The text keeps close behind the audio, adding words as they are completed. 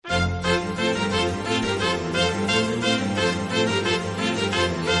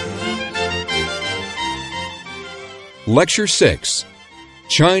Lecture 6,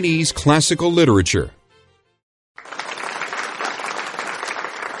 Chinese Classical Literature.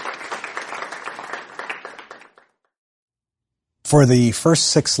 For the first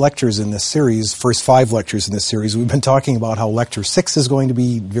 6 lectures in this series, first 5 lectures in this series, we've been talking about how Lecture 6 is going to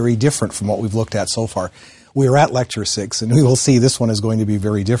be very different from what we've looked at so far. We are at Lecture 6, and we will see this one is going to be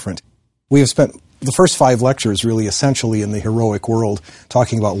very different. We have spent the first 5 lectures really essentially in the heroic world,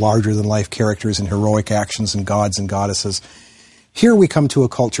 talking about larger-than-life characters and heroic actions and gods and goddesses. Here we come to a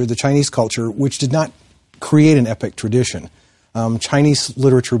culture, the Chinese culture, which did not create an epic tradition. Chinese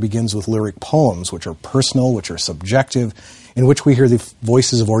literature begins with lyric poems, which are personal, which are subjective, in which we hear the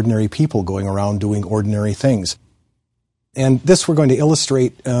voices of ordinary people going around doing ordinary things. And this we're going to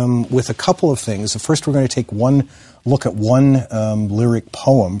illustrate with a couple of things. First, we're going to take one look at one lyric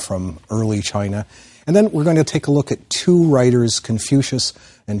poem from early China, and then we're going to take a look at 2 writers, Confucius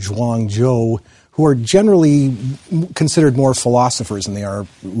and Zhuangzhou, who are generally considered more philosophers than they are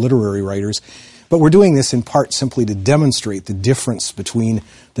literary writers. But we're doing this in part simply to demonstrate the difference between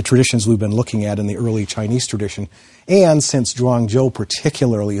the traditions we've been looking at in the early Chinese tradition. And since Zhuangzhou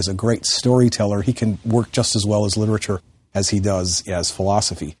particularly is a great storyteller, he can work just as well as literature as he does as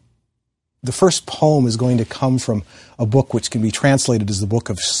philosophy. The first poem is going to come from a book which can be translated as the Book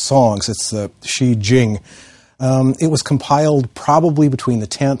of Songs. It's the Shi Jing. It was compiled probably between the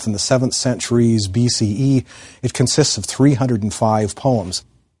 10th and the 7th centuries BCE. It consists of 305 poems.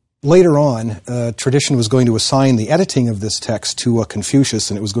 Later on, tradition was going to assign the editing of this text to Confucius,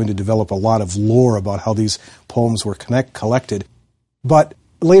 and it was going to develop a lot of lore about how these poems were collected. But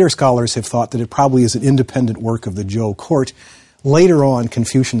later scholars have thought that it probably is an independent work of the Zhou court. Later on,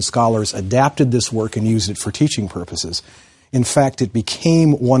 Confucian scholars adapted this work and used it for teaching purposes. In fact, it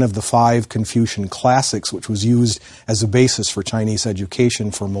became one of the 5 Confucian classics, which was used as a basis for Chinese education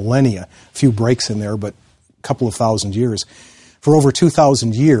for millennia. A few breaks in there, but a couple of thousand years. For over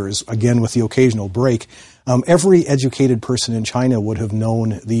 2,000 years, again with the occasional break, every educated person in China would have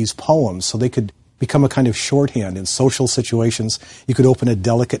known these poems, so they could become a kind of shorthand in social situations. You could open a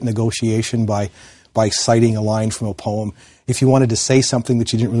delicate negotiation by citing a line from a poem. If you wanted to say something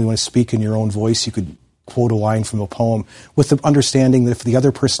that you didn't really want to speak in your own voice, you could quote a line from a poem with the understanding that if the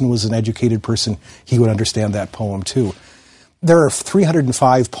other person was an educated person, he would understand that poem too. There are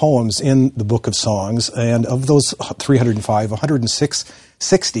 305 poems in the Book of Songs, and of those 305,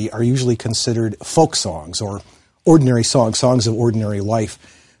 160 are usually considered folk songs or ordinary songs, songs of ordinary life,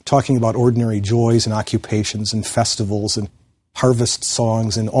 talking about ordinary joys and occupations and festivals and harvest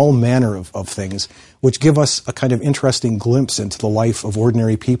songs and all manner of things, which give us a kind of interesting glimpse into the life of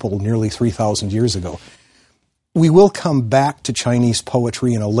ordinary people nearly 3,000 years ago. We will come back to Chinese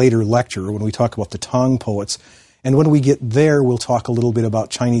poetry in a later lecture when we talk about the Tang poets. And when we get there, we'll talk a little bit about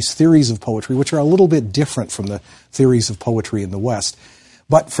Chinese theories of poetry, which are a little bit different from the theories of poetry in the West.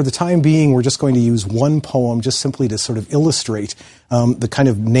 But for the time being, we're just going to use one poem just simply to sort of illustrate the kind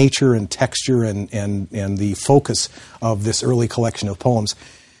of nature and texture and the focus of this early collection of poems.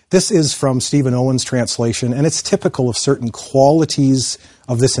 This is from Stephen Owen's translation, and it's typical of certain qualities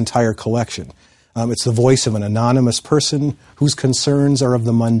of this entire collection. It's the voice of an anonymous person whose concerns are of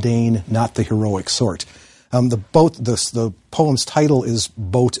the mundane, not the heroic sort. The poem's title is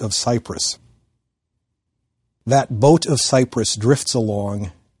Boat of Cyprus. That boat of Cyprus drifts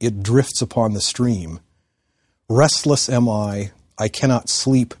along, it drifts upon the stream. Restless am I cannot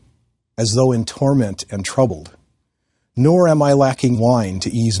sleep, as though in torment and troubled. Nor am I lacking wine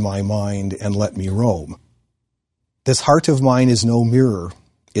to ease my mind and let me roam. This heart of mine is no mirror,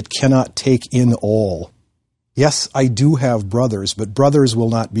 it cannot take in all. Yes, I do have brothers, but brothers will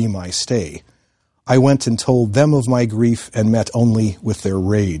not be my stay. I went and told them of my grief and met only with their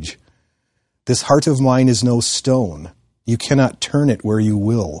rage. This heart of mine is no stone. You cannot turn it where you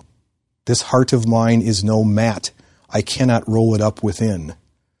will. This heart of mine is no mat. I cannot roll it up within.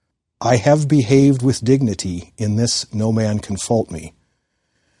 I have behaved with dignity. In this no man can fault me.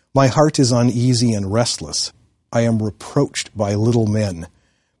 My heart is uneasy and restless. I am reproached by little men.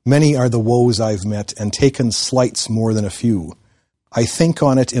 Many are the woes I've met and taken slights more than a few. I think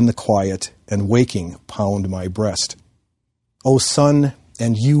on it in the quiet, and waking pound my breast. O sun,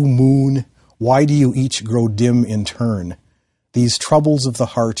 and you moon, why do you each grow dim in turn? These troubles of the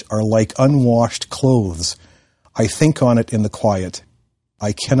heart are like unwashed clothes. I think on it in the quiet.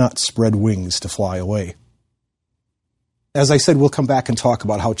 I cannot spread wings to fly away. As I said, we'll come back and talk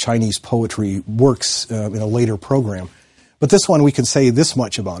about how Chinese poetry works in a later program. But this one, we can say this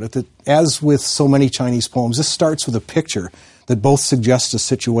much about it, that as with so many Chinese poems, this starts with a picture that both suggests a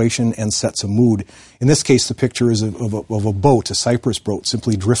situation and sets a mood. In this case, the picture is of a boat, a cypress boat,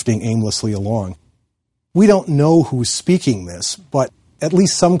 simply drifting aimlessly along. We don't know who's speaking this, but at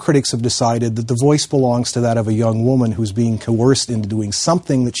least some critics have decided that the voice belongs to that of a young woman who's being coerced into doing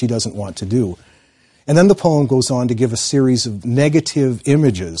something that she doesn't want to do. And then the poem goes on to give a series of negative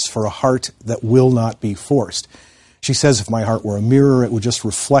images for a heart that will not be forced. She says, if my heart were a mirror, it would just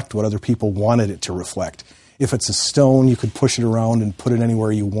reflect what other people wanted it to reflect. If it's a stone, you could push it around and put it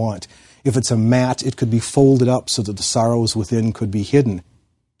anywhere you want. If it's a mat, it could be folded up so that the sorrows within could be hidden.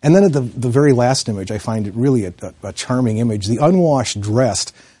 And then at the very last image, I find it really a charming image. The unwashed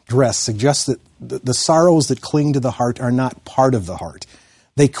dress suggests that the sorrows that cling to the heart are not part of the heart.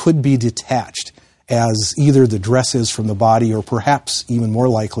 They could be detached, as either the dress is from the body, or perhaps, even more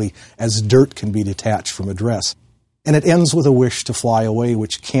likely, as dirt can be detached from a dress. And it ends with a wish to fly away,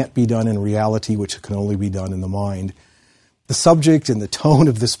 which can't be done in reality, which can only be done in the mind. The subject and the tone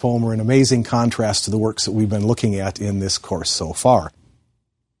of this poem are an amazing contrast to the works that we've been looking at in this course so far.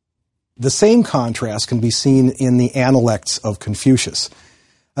 The same contrast can be seen in the Analects of Confucius.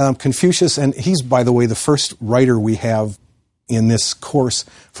 Confucius, and he's, by the way, the first writer we have in this course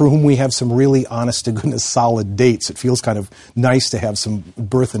for whom we have some really honest-to-goodness solid dates. It feels kind of nice to have some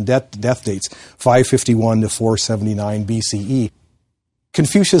birth and death dates, 551 to 479 BCE.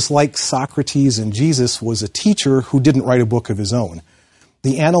 Confucius, like Socrates and Jesus, was a teacher who didn't write a book of his own.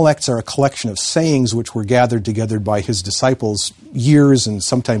 The Analects are a collection of sayings which were gathered together by his disciples years and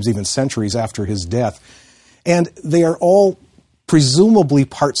sometimes even centuries after his death. And they are all presumably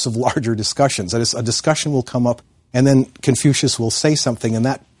parts of larger discussions. That is, a discussion will come up, and then Confucius will say something, and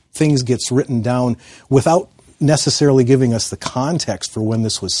that thing gets written down without necessarily giving us the context for when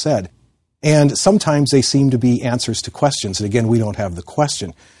this was said. And sometimes they seem to be answers to questions. And again, we don't have the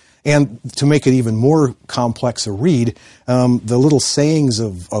question. And to make it even more complex a read, the little sayings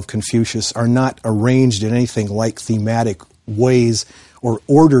of Confucius are not arranged in anything like thematic ways or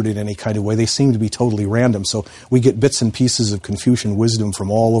ordered in any kind of way. They seem to be totally random. So we get bits and pieces of Confucian wisdom from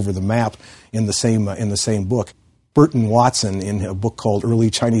all over the map in the same book. Burton Watson, in a book called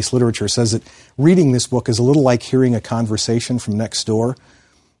Early Chinese Literature, says that reading this book is a little like hearing a conversation from next door.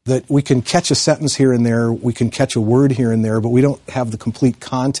 That we can catch a sentence here and there, we can catch a word here and there, but we don't have the complete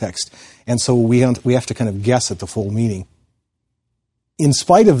context, and so we have to kind of guess at the full meaning. In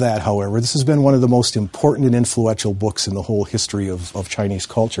spite of that, however, this has been one of the most important and influential books in the whole history of Chinese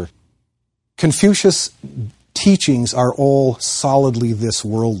culture. Confucius' teachings are all solidly this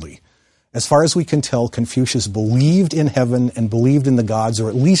worldly. As far as we can tell, Confucius believed in heaven and believed in the gods, or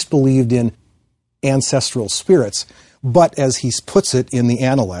at least believed in ancestral spirits. But, as he puts it in the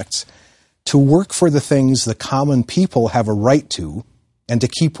Analects, to work for the things the common people have a right to, and to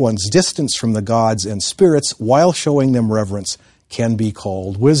keep one's distance from the gods and spirits while showing them reverence, can be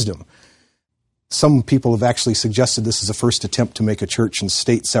called wisdom. Some people have actually suggested this is a first attempt to make a church and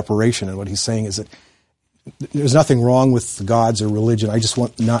state separation, and what he's saying is that there's nothing wrong with the gods or religion. I just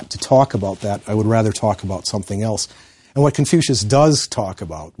want not to talk about that. I would rather talk about something else. And what Confucius does talk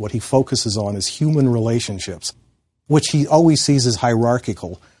about, what he focuses on, is human relationships, which he always sees as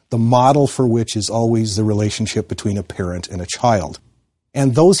hierarchical, the model for which is always the relationship between a parent and a child.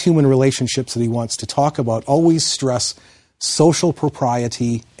 And those human relationships that he wants to talk about always stress social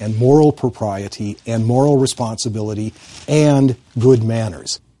propriety and moral responsibility and good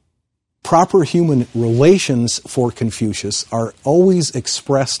manners. Proper human relations for Confucius are always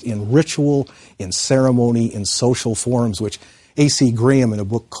expressed in ritual, in ceremony, in social forms, which A.C. Graham, in a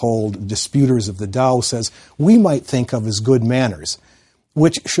book called Disputers of the Tao, says we might think of as good manners,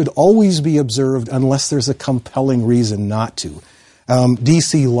 which should always be observed unless there's a compelling reason not to.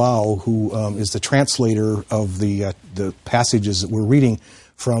 D.C. Lau, who is the translator of the passages that we're reading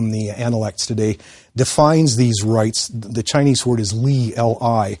from the Analects today, defines these rights. The Chinese word is li,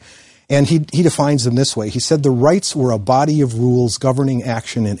 L-I, and he defines them this way. He said the rights were a body of rules governing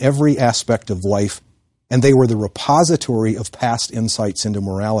action in every aspect of life, and they were the repository of past insights into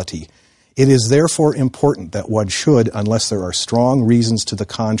morality. It is therefore important that one should, unless there are strong reasons to the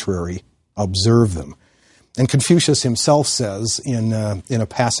contrary, observe them. And Confucius himself says in a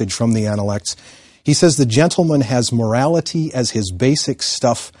passage from the Analects, he says the gentleman has morality as his basic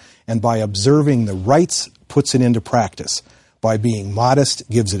stuff, and by observing the rights puts it into practice. By being modest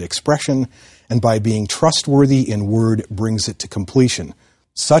gives it expression, and by being trustworthy in word brings it to completion.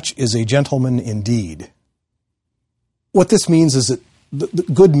 Such is a gentleman indeed. What this means is that the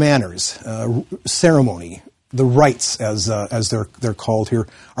good manners, ceremony, the rites, as they're called here,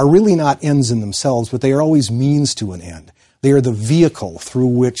 are really not ends in themselves, but they are always means to an end. They are the vehicle through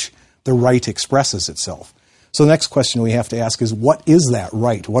which the rite expresses itself. So the next question we have to ask is, what is that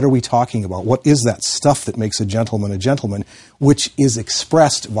rite? What are we talking about? What is that stuff that makes a gentleman, which is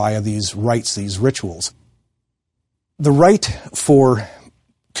expressed via these rites, these rituals? The right for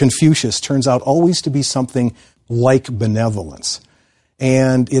Confucius turns out always to be something like benevolence.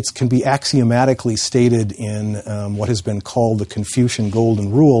 And it can be axiomatically stated in what has been called the Confucian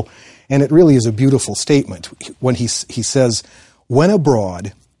Golden Rule. And it really is a beautiful statement when he says, when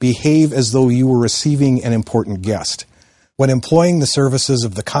abroad, behave as though you were receiving an important guest. When employing the services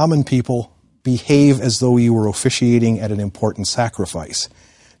of the common people, behave as though you were officiating at an important sacrifice.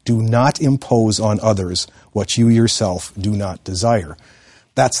 Do not impose on others what you yourself do not desire.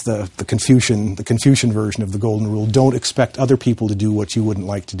 That's the Confucian version of the Golden Rule. Don't expect other people to do what you wouldn't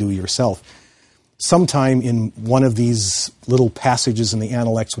like to do yourself. Sometime in one of these little passages in the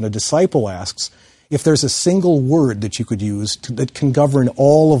Analects, when a disciple asks, if there's a single word that you could use that can govern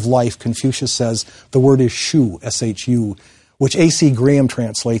all of life, Confucius says the word is shu, S-H-U, which A.C. Graham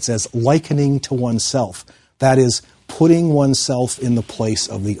translates as likening to oneself. That is, putting oneself in the place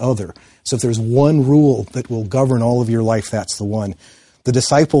of the other. So if there's one rule that will govern all of your life, that's the one. The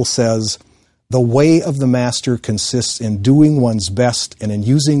disciple says, the way of the master consists in doing one's best and in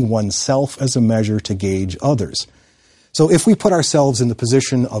using oneself as a measure to gauge others. So if we put ourselves in the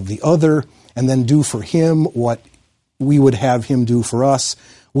position of the other and then do for him what we would have him do for us,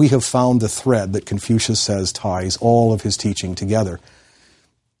 we have found the thread that Confucius says ties all of his teaching together.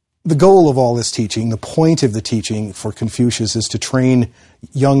 The goal of all this teaching, the point of the teaching for Confucius, is to train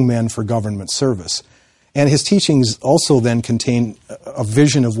young men for government service. And his teachings also then contain a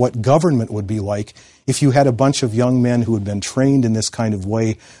vision of what government would be like if you had a bunch of young men who had been trained in this kind of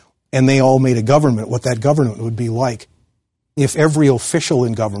way and they all made a government, what that government would be like. If every official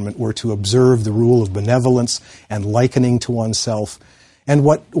in government were to observe the rule of benevolence and likening to oneself, and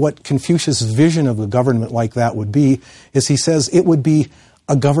what Confucius' vision of a government like that would be, is he says it would be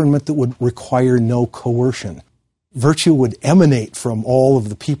a government that would require no coercion. Virtue would emanate from all of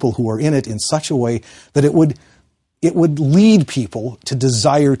the people who are in it in such a way that it would lead people to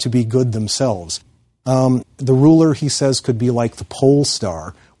desire to be good themselves. The ruler, he says, could be like the pole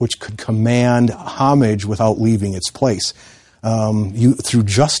star, which could command homage without leaving its place, through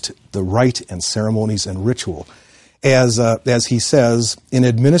just the rite and ceremonies and ritual. As he says, in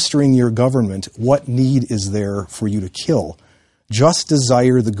administering your government, what need is there for you to kill? Just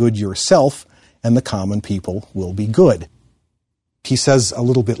desire the good yourself, and the common people will be good. He says a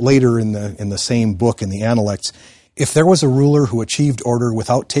little bit later in the same book, in the Analects, if there was a ruler who achieved order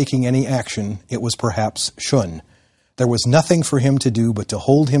without taking any action, it was perhaps Shun. There was nothing for him to do but to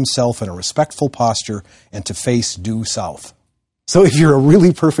hold himself in a respectful posture and to face due south. So if you're a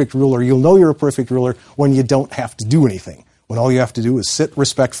really perfect ruler, you'll know you're a perfect ruler when you don't have to do anything, when all you have to do is sit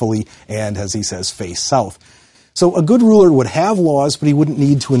respectfully and, as he says, face south. So a good ruler would have laws, but he wouldn't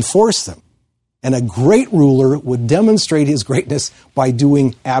need to enforce them. And a great ruler would demonstrate his greatness by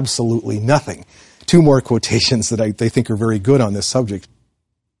doing absolutely nothing. Two more quotations that I think are very good on this subject.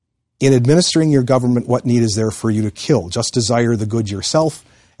 In administering your government, what need is there for you to kill? Just desire the good yourself,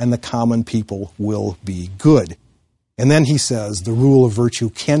 and the common people will be good. And then he says, the rule of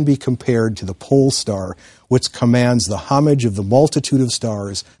virtue can be compared to the pole star, which commands the homage of the multitude of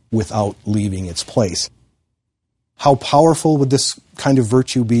stars without leaving its place. How powerful would this kind of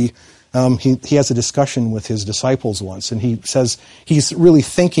virtue be? He has a discussion with his disciples once, and he says he's really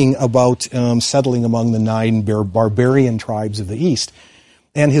thinking about settling among the 9 barbarian tribes of the East.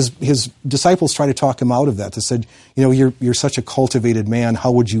 And his disciples try to talk him out of that. They said, you're such a cultivated man,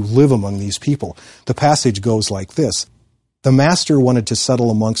 how would you live among these people? The passage goes like this. The master wanted to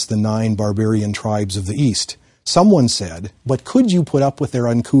settle amongst the 9 barbarian tribes of the East. Someone said, but could you put up with their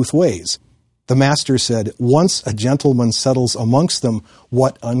uncouth ways? The master said, once a gentleman settles amongst them,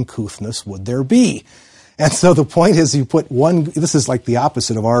 what uncouthness would there be? And so the point is, you put one, this is like the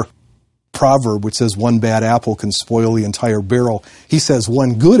opposite of our proverb, which says one bad apple can spoil the entire barrel. He says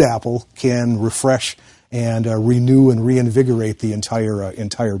one good apple can refresh and renew and reinvigorate the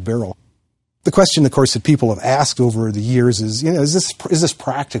entire barrel. The question, of course, that people have asked over the years is, is this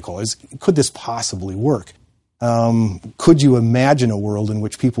practical? Could this possibly work? Could you imagine a world in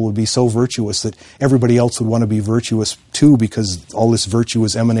which people would be so virtuous that everybody else would want to be virtuous too, because all this virtue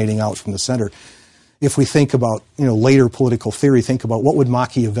is emanating out from the center? If we think about, later political theory, think about what would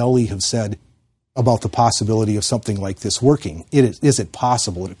Machiavelli have said about the possibility of something like this working. Is it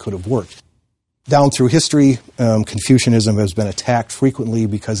possible that it could have worked? Down through history, Confucianism has been attacked frequently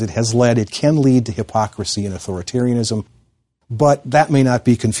because it can lead to hypocrisy and authoritarianism. But that may not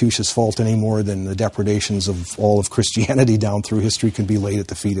be Confucius' fault any more than the depredations of all of Christianity down through history can be laid at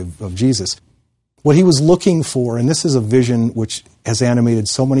the feet of Jesus. What he was looking for, and this is a vision which has animated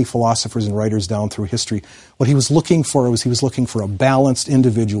so many philosophers and writers down through history, what he was looking for was a balanced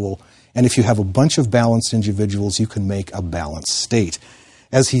individual And if you have a bunch of balanced individuals, you can make a balanced state.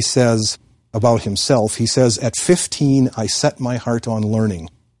 As he says about himself, he says, "At 15, I set my heart on learning.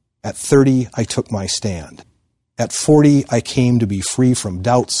 At 30, I took my stand. At 40, I came to be free from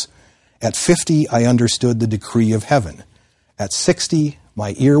doubts. At 50, I understood the decree of heaven. At 60,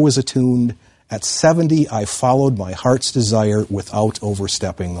 my ear was attuned. At 70, I followed my heart's desire without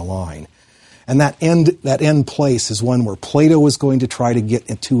overstepping the line." And that end place is one where Plato is going to try to get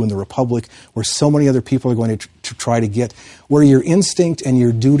into in the Republic, where so many other people are going to try to get, where your instinct and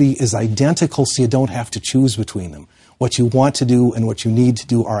your duty is identical so you don't have to choose between them. What you want to do and what you need to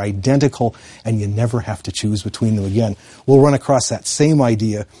do are identical, and you never have to choose between them again. We'll run across that same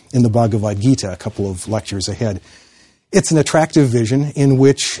idea in the Bhagavad Gita a couple of lectures ahead. It's an attractive vision in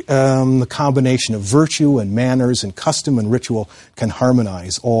which the combination of virtue and manners and custom and ritual can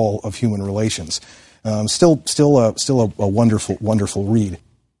harmonize all of human relations. Still a wonderful, wonderful read.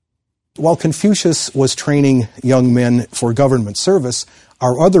 While Confucius was training young men for government service,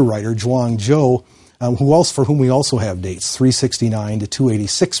 our other writer, Zhuangzhou, for whom we also have dates, 369 to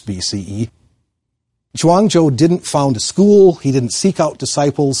 286 BCE, Zhuangzhou didn't found a school, he didn't seek out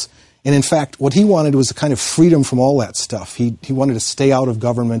disciples, and in fact, what he wanted was a kind of freedom from all that stuff. He wanted to stay out of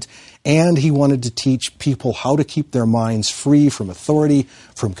government, and he wanted to teach people how to keep their minds free from authority,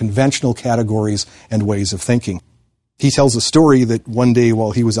 from conventional categories and ways of thinking. He tells a story that one day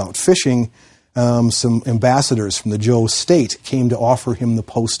while he was out fishing, some ambassadors from the Zhou state came to offer him the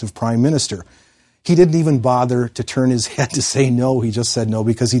post of prime minister. He didn't even bother to turn his head to say no. He just said no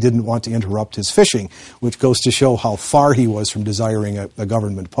because he didn't want to interrupt his fishing, which goes to show how far he was from desiring a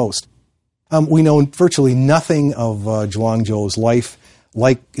government post. We know virtually nothing of Zhuangzhou's life.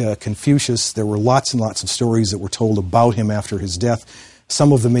 Like Confucius, there were lots and lots of stories that were told about him after his death.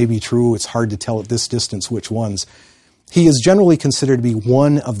 Some of them may be true. It's hard to tell at this distance which ones. He is generally considered to be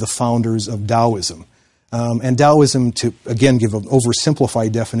one of the founders of Taoism. And Taoism, to again give an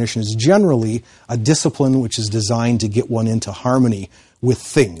oversimplified definition, is generally a discipline which is designed to get one into harmony with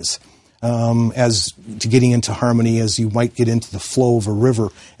things. As to getting into harmony as you might get into the flow of a river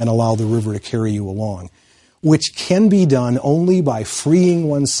and allow the river to carry you along, which can be done only by freeing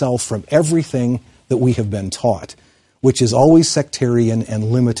oneself from everything that we have been taught, which is always sectarian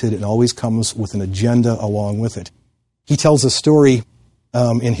and limited and always comes with an agenda along with it. He tells a story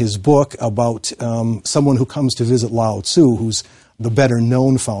in his book about someone who comes to visit Lao Tzu, who's the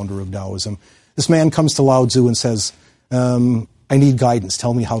better-known founder of Taoism. This man comes to Lao Tzu and says, "I need guidance.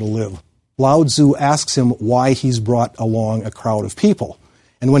 Tell me how to live." Lao Tzu asks him why he's brought along a crowd of people.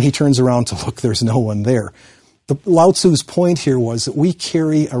 And when he turns around to look, there's no one there. Lao Tzu's point here was that we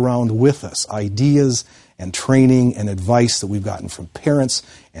carry around with us ideas and training and advice that we've gotten from parents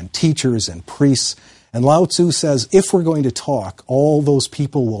and teachers and priests. And Lao Tzu says, if we're going to talk, all those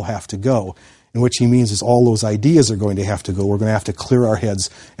people will have to go. And what he means is all those ideas are going to have to go. We're going to have to clear our heads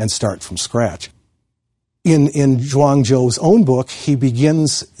and start from scratch. In Zhuangzhou's own book, he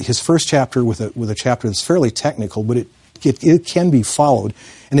begins his first chapter with a chapter that's fairly technical, but it can be followed,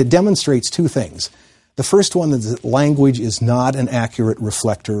 and it demonstrates two things. The first one is that language is not an accurate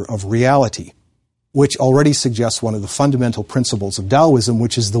reflector of reality, which already suggests one of the fundamental principles of Taoism,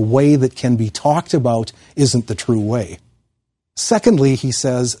 which is the way that can be talked about isn't the true way. Secondly, he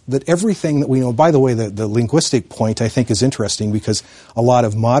says that everything that we know, by the way, the linguistic point I think is interesting because a lot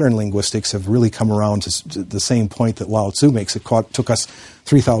of modern linguistics have really come around to the same point that Lao Tzu makes. It took us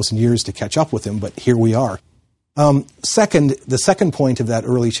 3,000 years to catch up with him, but here we are. The second point of that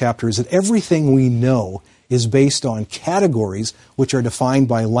early chapter is that everything we know is based on categories which are defined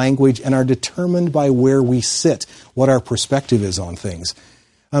by language and are determined by where we sit, what our perspective is on things.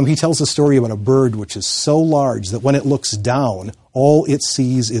 He tells a story about a bird which is so large that when it looks down, all it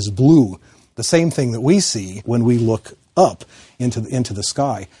sees is blue, the same thing that we see when we look up into the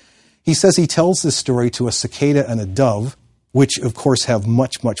sky. He says he tells this story to a cicada and a dove, which of course have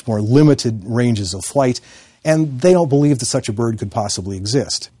much, much more limited ranges of flight, and they don't believe that such a bird could possibly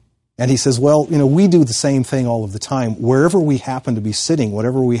exist. And he says, well, we do the same thing all of the time. Wherever we happen to be sitting,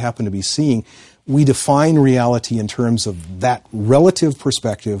 whatever we happen to be seeing, we define reality in terms of that relative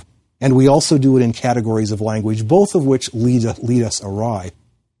perspective, and we also do it in categories of language, both of which lead us awry.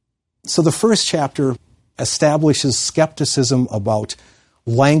 So the first chapter establishes skepticism about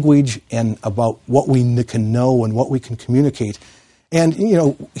language and about what we can know and what we can communicate. And,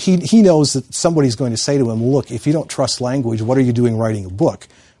 he knows that somebody's going to say to him, look, if you don't trust language, what are you doing writing a book?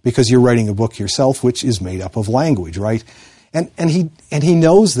 Because you're writing a book yourself, which is made up of language, right? And he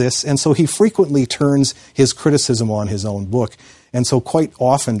knows this, and so he frequently turns his criticism on his own book. And so quite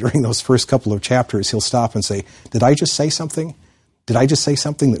often during those first couple of chapters, he'll stop and say, did I just say something? did I just say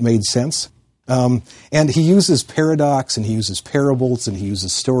something that made sense? And he uses paradox, and he uses parables, and he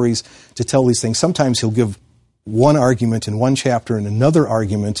uses stories to tell these things. Sometimes he'll give one argument in one chapter and another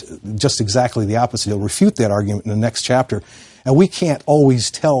argument just exactly the opposite. He'll refute that argument in the next chapter. And we can't always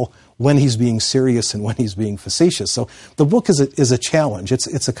tell when he's being serious and when he's being facetious. So the book is a challenge.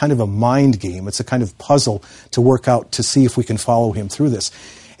 It's a kind of a mind game. It's a kind of puzzle to work out to see if we can follow him through this.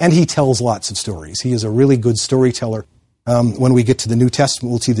 And he tells lots of stories. He is a really good storyteller. When we get to the New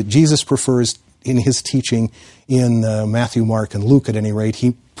Testament, we'll see that Jesus prefers, in his teaching in Matthew, Mark, and Luke at any rate,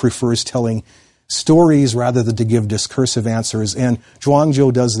 he prefers telling stories rather than to give discursive answers, and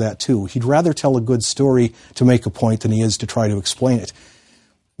Zhuangzhou does that too. He'd rather tell a good story to make a point than he is to try to explain it.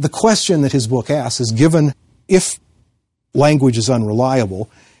 The question that his book asks is, given if language is unreliable,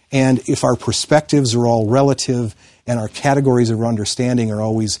 and if our perspectives are all relative, and our categories of understanding are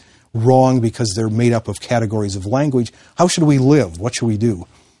always wrong because they're made up of categories of language, how should we live? What should we do?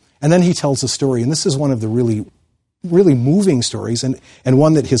 And then he tells a story, and this is one of the really moving stories, and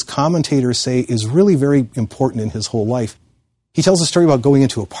one that his commentators say is really very important in his whole life. He tells a story about going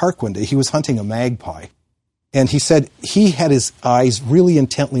into a park one day. He was hunting a magpie, and he said he had his eyes really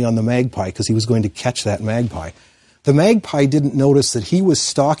intently on the magpie because he was going to catch that magpie. The magpie didn't notice that he was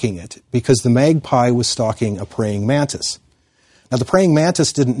stalking it because the magpie was stalking a praying mantis. Now, the praying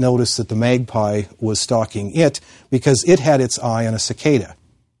mantis didn't notice that the magpie was stalking it because it had its eye on a cicada.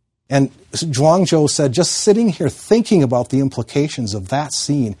 And Zhuangzhou said, just sitting here thinking about the implications of that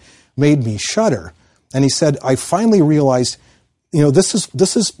scene made me shudder. And he said, I finally realized,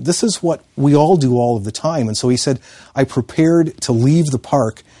 this is what we all do all of the time. And so he said, I prepared to leave the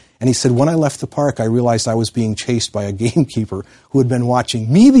park. And he said, when I left the park, I realized I was being chased by a gamekeeper who had been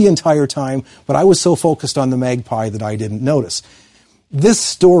watching me the entire time, but I was so focused on the magpie that I didn't notice. This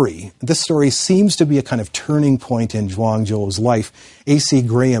story seems to be a kind of turning point in Zhuangzhou's life. A.C.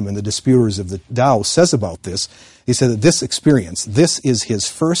 Graham in The Disputers of the Tao says about this, he said that this experience, this is his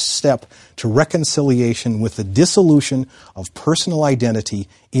first step to reconciliation with the dissolution of personal identity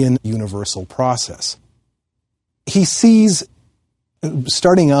in universal process. He sees,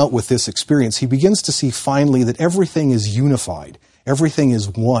 starting out with this experience, he begins to see finally that everything is unified, everything is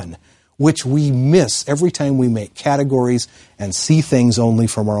one, which we miss every time we make categories and see things only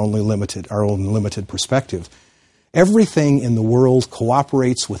from our own limited perspective. Everything in the world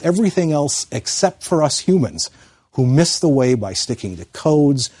cooperates with everything else except for us humans, who miss the way by sticking to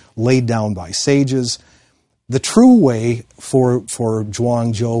codes laid down by sages. The true way for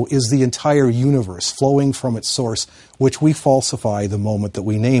Zhuangzhou is the entire universe flowing from its source, which we falsify the moment that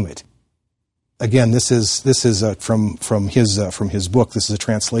we name it. Again, this is from his book. This is a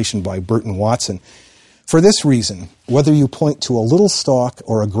translation by Burton Watson. For this reason, whether you point to a little stalk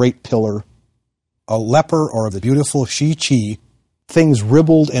or a great pillar, a leper or the beautiful Shi Qi, things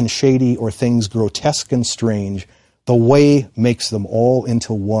ribald and shady or things grotesque and strange, the way makes them all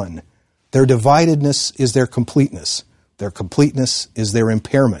into one. Their dividedness is their completeness. Their completeness is their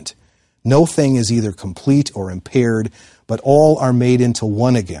impairment. No thing is either complete or impaired, but all are made into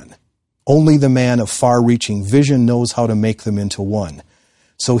one again. Only the man of far-reaching vision knows how to make them into one.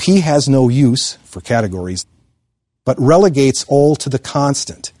 So he has no use for categories, but relegates all to the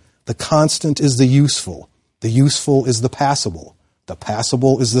constant. The constant is the useful is the passable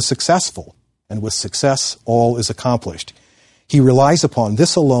is the successful, and with success all is accomplished. He relies upon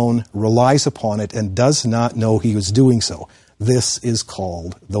this alone, relies upon it, and does not know he is doing so. This is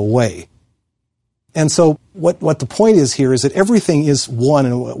called the way. And so what the point is here is that everything is one,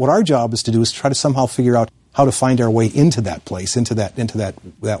 and what our job is to do is try to somehow figure out how to find our way into that place, into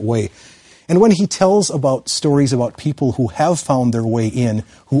that way. And when he tells about stories about people who have found their way in,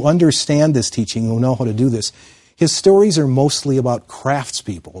 who understand this teaching, who know how to do this, his stories are mostly about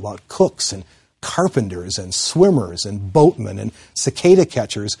craftspeople, about cooks and carpenters and swimmers and boatmen and cicada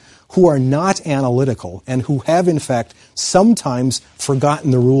catchers who are not analytical and who have, in fact, sometimes forgotten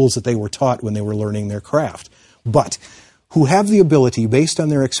the rules that they were taught when they were learning their craft, but who have the ability, based on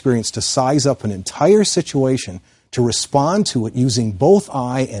their experience, to size up an entire situation, to respond to it using both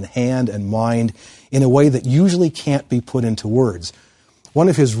eye and hand and mind in a way that usually can't be put into words. One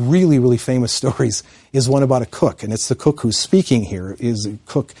of his really, really famous stories is one about a cook, and it's the cook who's speaking here, is a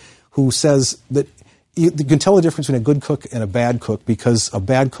cook who says that you can tell the difference between a good cook and a bad cook because a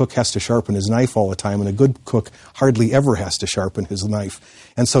bad cook has to sharpen his knife all the time and a good cook hardly ever has to sharpen his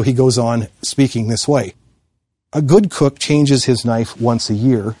knife. And so he goes on speaking this way. A good cook changes his knife once a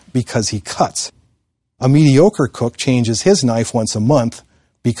year because he cuts. A mediocre cook changes his knife once a month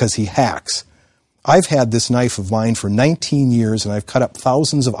because he hacks. I've had this knife of mine for 19 years, and I've cut up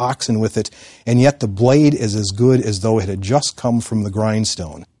thousands of oxen with it, and yet the blade is as good as though it had just come from the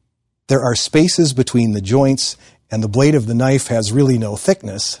grindstone. There are spaces between the joints, and the blade of the knife has really no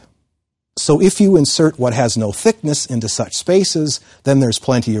thickness. So if you insert what has no thickness into such spaces, then there's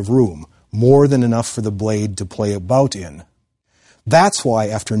plenty of room, more than enough for the blade to play about in. That's why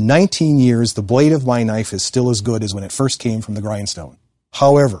after 19 years, the blade of my knife is still as good as when it first came from the grindstone.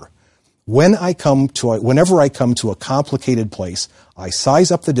 However, whenever I come to a complicated place, I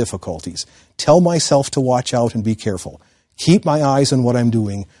size up the difficulties, tell myself to watch out and be careful, keep my eyes on what I'm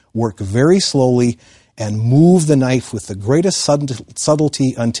doing, work very slowly, and move the knife with the greatest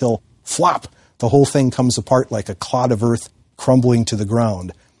subtlety until, flop, the whole thing comes apart like a clod of earth crumbling to the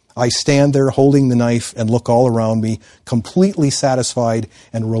ground. I stand there holding the knife and look all around me, completely satisfied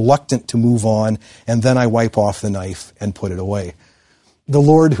and reluctant to move on, and then I wipe off the knife and put it away. The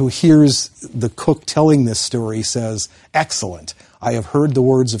Lord, who hears the cook telling this story, says, "Excellent. I have heard the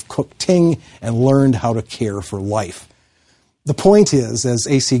words of Cook Ting and learned how to care for life." The point is, as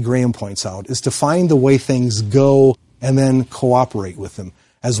A.C. Graham points out, is to find the way things go and then cooperate with them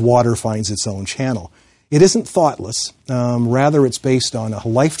as water finds its own channel. It isn't thoughtless. Rather, it's based on a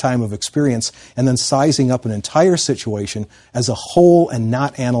lifetime of experience and then sizing up an entire situation as a whole and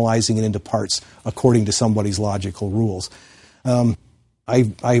not analyzing it into parts according to somebody's logical rules.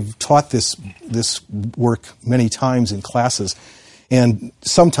 I've taught this work many times in classes, and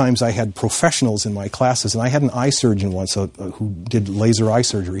sometimes I had professionals in my classes, and I had an eye surgeon once who did laser eye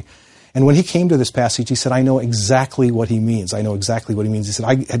surgery. And when he came to this passage, he said, I know exactly what he means. I know exactly what he means. He said,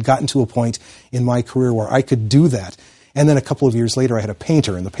 I had gotten to a point in my career where I could do that. And then a couple of years later, I had a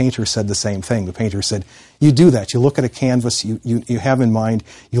painter, and the painter said the same thing. The painter said, you do that. You look at a canvas you have in mind.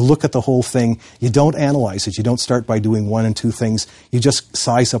 You look at the whole thing. You don't analyze it. You don't start by doing one and two things. You just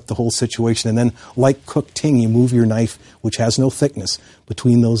size up the whole situation. And then, like Cook Ting, you move your knife, which has no thickness,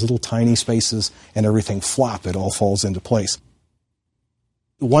 between those little tiny spaces, and everything, flop, it all falls into place.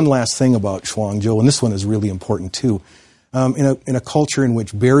 One last thing about Zhuangzhou, and this one is really important too. In a culture in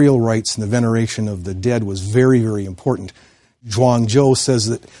which burial rites and the veneration of the dead was very, very important, Zhuangzhou says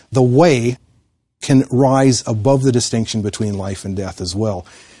that the way can rise above the distinction between life and death as well.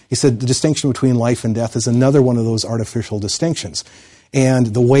 He said the distinction between life and death is another one of those artificial distinctions, and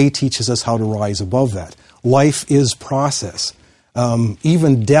the way teaches us how to rise above that. Life is process.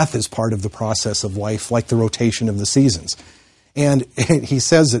 Even death is part of the process of life, like the rotation of the seasons. And he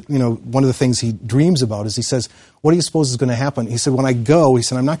says that, one of the things he dreams about is, he says, what do you suppose is going to happen? He said, when I go, he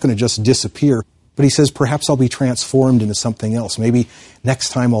said, I'm not going to just disappear, but he says, perhaps I'll be transformed into something else. Maybe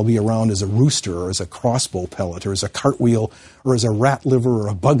next time I'll be around as a rooster, or as a crossbow pellet, or as a cartwheel, or as a rat liver, or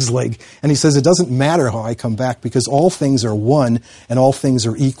a bug's leg. And he says, it doesn't matter how I come back, because all things are one, and all things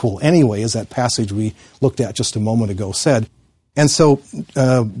are equal anyway, as that passage we looked at just a moment ago said. And so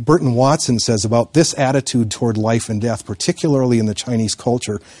Burton Watson says about this attitude toward life and death, particularly in the Chinese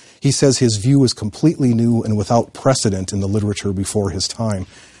culture, he says his view is completely new and without precedent in the literature before his time.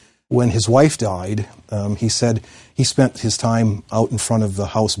 When his wife died, he said he spent his time out in front of the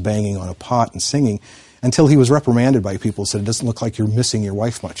house banging on a pot and singing until he was reprimanded by people who said, it doesn't look like you're missing your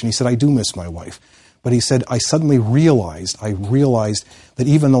wife much. And he said, I do miss my wife. But he said, I suddenly realized that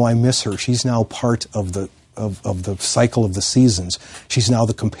even though I miss her, she's now part of the cycle of the seasons. She's now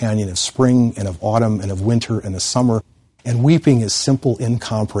the companion of spring and of autumn and of winter and of summer. And weeping is simple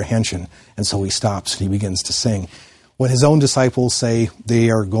incomprehension. And so he stops and he begins to sing. When his own disciples say they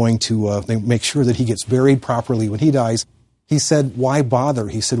are going to they make sure that he gets buried properly when he dies, he said, why bother?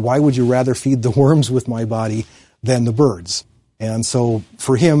 He said, why would you rather feed the worms with my body than the birds? And so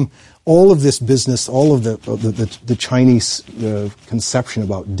for him, all of this business, all of the Chinese conception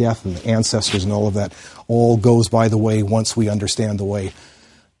about death and the ancestors and all of that, all goes by the way once we understand the way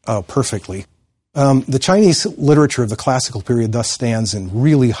perfectly. The Chinese literature of the classical period thus stands in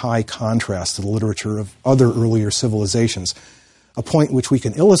really high contrast to the literature of other earlier civilizations, a point which we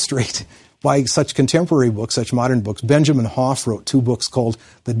can illustrate by such contemporary books, such modern books. Benjamin Hoff wrote two books called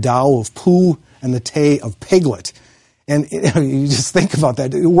The Tao of Pooh and The Tay of Piglet. And you just think about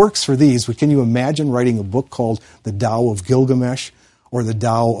that. It works for these, but can you imagine writing a book called The Tao of Gilgamesh, or The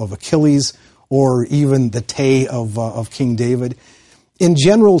Tao of Achilles, or even The Tay of King David? In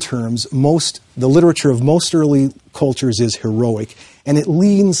general terms, the literature of most early cultures is heroic, and it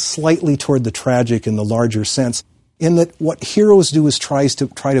leans slightly toward the tragic in the larger sense, in that what heroes do is try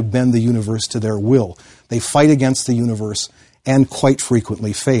to bend the universe to their will. They fight against the universe and quite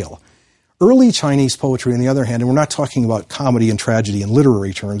frequently fail. Early Chinese poetry, on the other hand, and we're not talking about comedy and tragedy in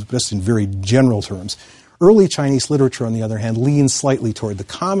literary terms, but just in very general terms, early Chinese literature, on the other hand, leans slightly toward the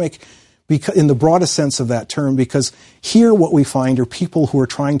comic, in the broadest sense of that term, because here what we find are people who are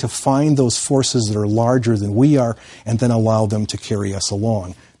trying to find those forces that are larger than we are and then allow them to carry us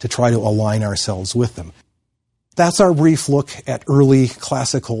along, to try to align ourselves with them. That's our brief look at early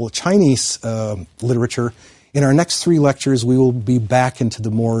classical Chinese literature. In our next 3 lectures, we will be back into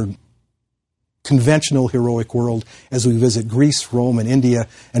the more conventional heroic world as we visit Greece, Rome, and India,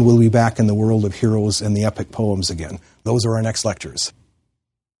 and we'll be back in the world of heroes and the epic poems again. Those are our next lectures.